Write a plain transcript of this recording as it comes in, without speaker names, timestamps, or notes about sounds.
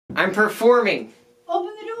I'm performing.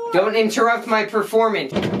 Open the door. Don't interrupt my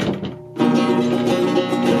performance.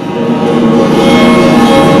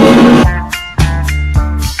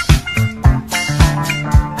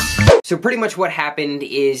 So pretty much what happened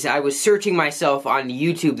is I was searching myself on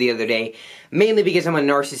YouTube the other day, mainly because I'm a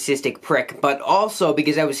narcissistic prick, but also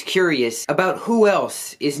because I was curious about who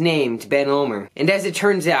else is named Ben Ulmer. And as it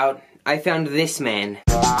turns out, I found this man.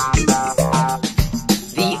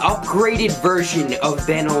 The upgraded version of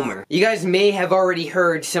Ben Ulmer. You guys may have already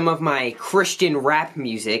heard some of my Christian rap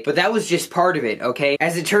music, but that was just part of it, okay?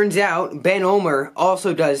 As it turns out, Ben Ulmer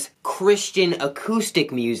also does Christian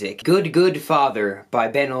acoustic music. Good Good Father by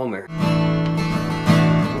Ben Ulmer.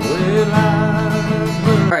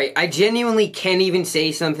 Alright, I genuinely can't even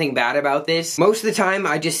say something bad about this. Most of the time,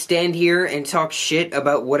 I just stand here and talk shit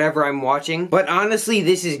about whatever I'm watching. But honestly,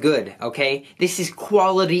 this is good, okay? This is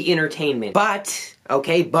quality entertainment. But,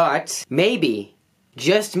 okay, but, maybe,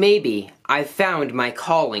 just maybe, I've found my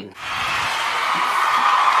calling.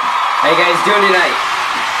 How you guys doing tonight?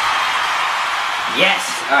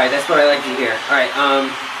 Yes! Alright, that's what I like to hear. Alright,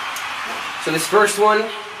 so this first one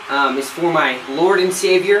is for my Lord and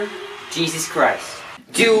Savior, Jesus Christ.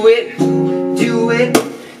 Do it, do it,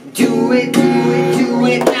 do it, do it, do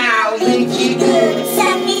it now. Make it good.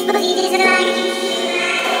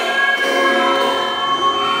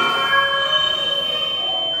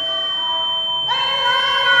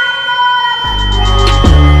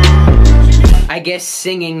 I guess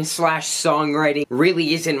singing / songwriting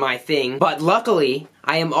really isn't my thing, but luckily,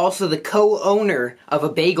 I am also the co-owner of a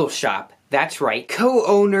bagel shop. That's right,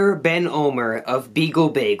 co-owner Ben Ulmer of Beagle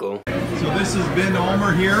Bagel. So this is Ben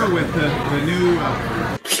Ulmer here with the new...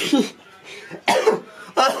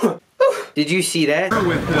 Did you see that?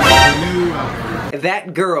 With the new...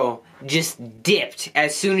 That girl just dipped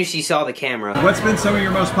as soon as she saw the camera. What's been some of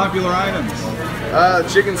your most popular items?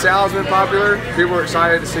 Chicken salad's been popular. People are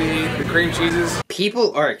excited to see the cream cheeses.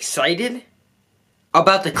 People are excited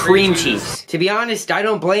about the cream cheese. To be honest, I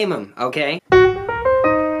don't blame them, okay?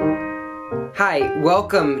 Hi,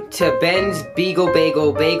 welcome to Ben's Beagle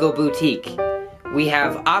Bagel Bagel Boutique. We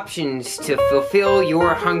have options to fulfill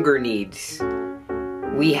your hunger needs.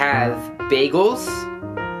 We have bagels,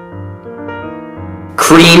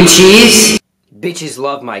 cream cheese. Bitches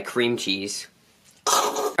love my cream cheese.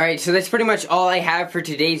 Alright, so that's pretty much all I have for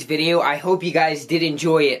today's video. I hope you guys did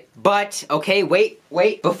enjoy it. But, okay, wait.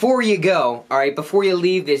 Before you go, alright, before you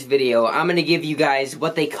leave this video, I'm gonna give you guys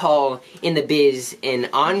what they call in the biz an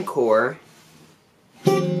encore.